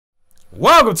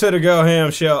Welcome to the Go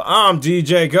Ham Show. I'm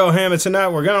DJ Go Ham, and tonight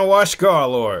we're gonna watch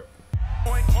SKANKLORD.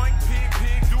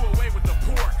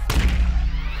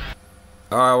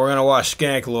 Alright, we're gonna watch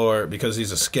SKANKLORD because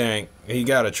he's a skank. He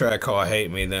got a track called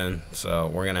Hate Me then, so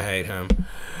we're gonna hate him.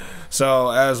 So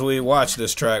as we watch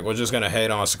this track, we're just gonna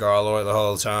hate on SKANKLORD the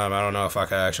whole time. I don't know if I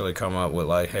can actually come up with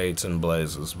like hates and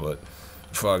blazes, but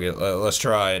fuck it. Let's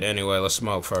try it anyway. Let's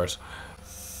smoke first.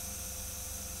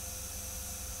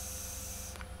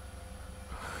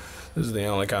 This is the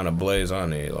only kind of blaze I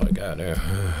need, like, goddamn.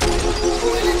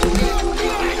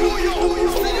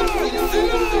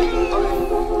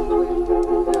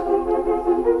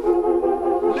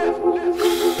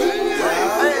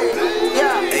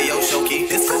 Hey, yo, Shoki,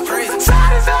 this is crazy.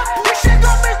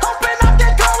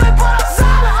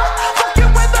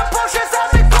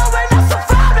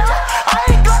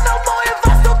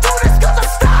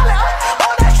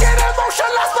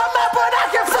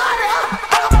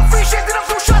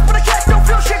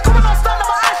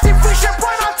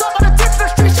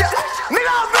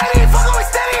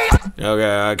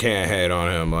 Okay, I can't hate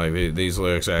on him. Like, these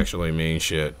lyrics actually mean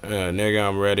shit. Nigga,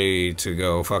 I'm ready to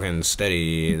go fucking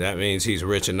steady. That means he's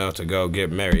rich enough to go get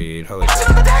married. Holy shit.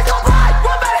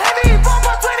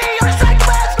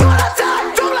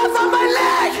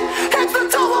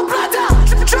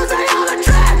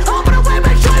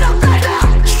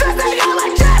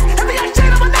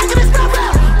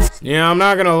 Yeah, I'm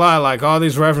not gonna lie, like, all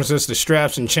these references to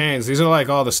straps and chains, these are like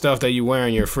all the stuff that you wear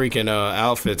in your freaking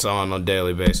outfits on a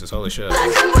daily basis. Holy shit.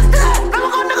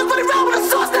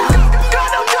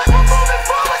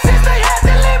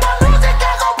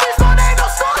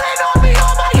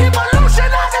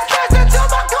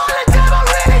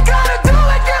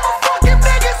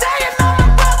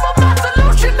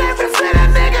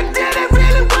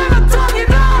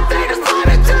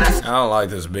 I don't like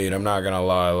this beat, I'm not gonna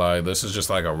lie. Like, this is just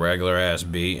like a regular ass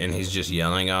beat and he's just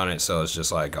yelling on it, so it's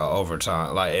just like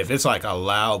overtime. Like, if it's like a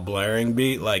loud blaring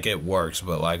beat, like, it works,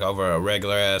 but like over a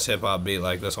regular ass hip hop beat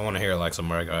like this, I want to hear like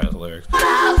some regular ass lyrics.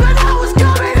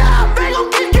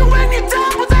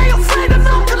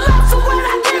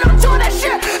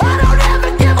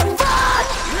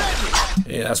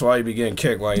 Yeah, that's why you be getting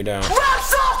kicked while you're down.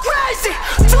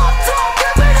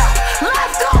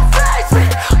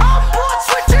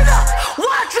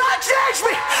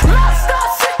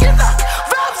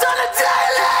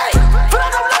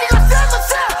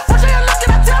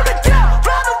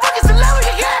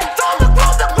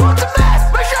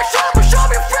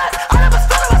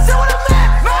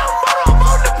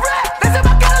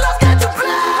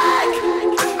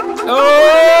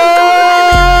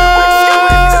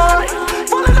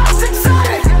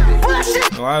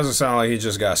 Why does it sound like he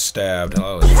just got stabbed?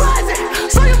 Oh,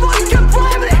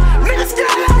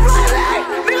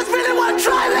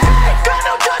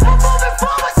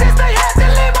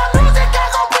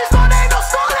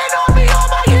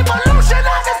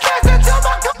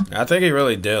 I think he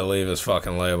really did leave his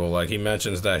fucking label. Like, he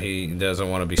mentions that he doesn't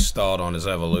want to be stalled on his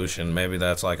evolution. Maybe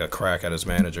that's like a crack at his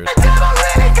managers.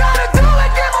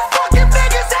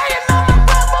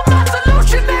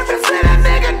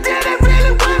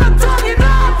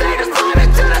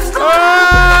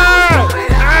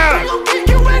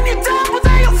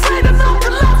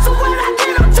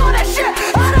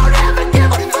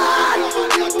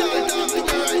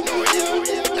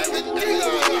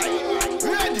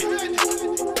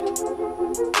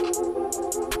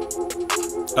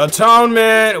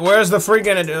 Atonement! Where's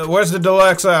the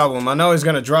deluxe album? I know he's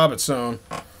gonna drop it soon.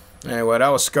 Anyway, that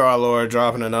was SKANKLORD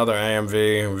dropping another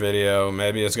AMV video.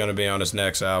 Maybe it's gonna be on his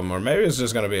next album, or maybe it's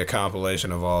just gonna be a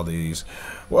compilation of all these.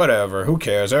 Whatever, who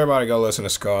cares? Everybody go listen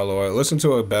to SKANKLORD. Listen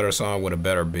to a better song with a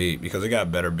better beat, because it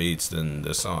got better beats than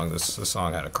this song. This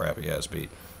song had a crappy ass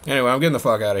beat. Anyway, I'm getting the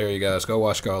fuck out of here, you guys. Go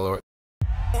watch SKANKLORD.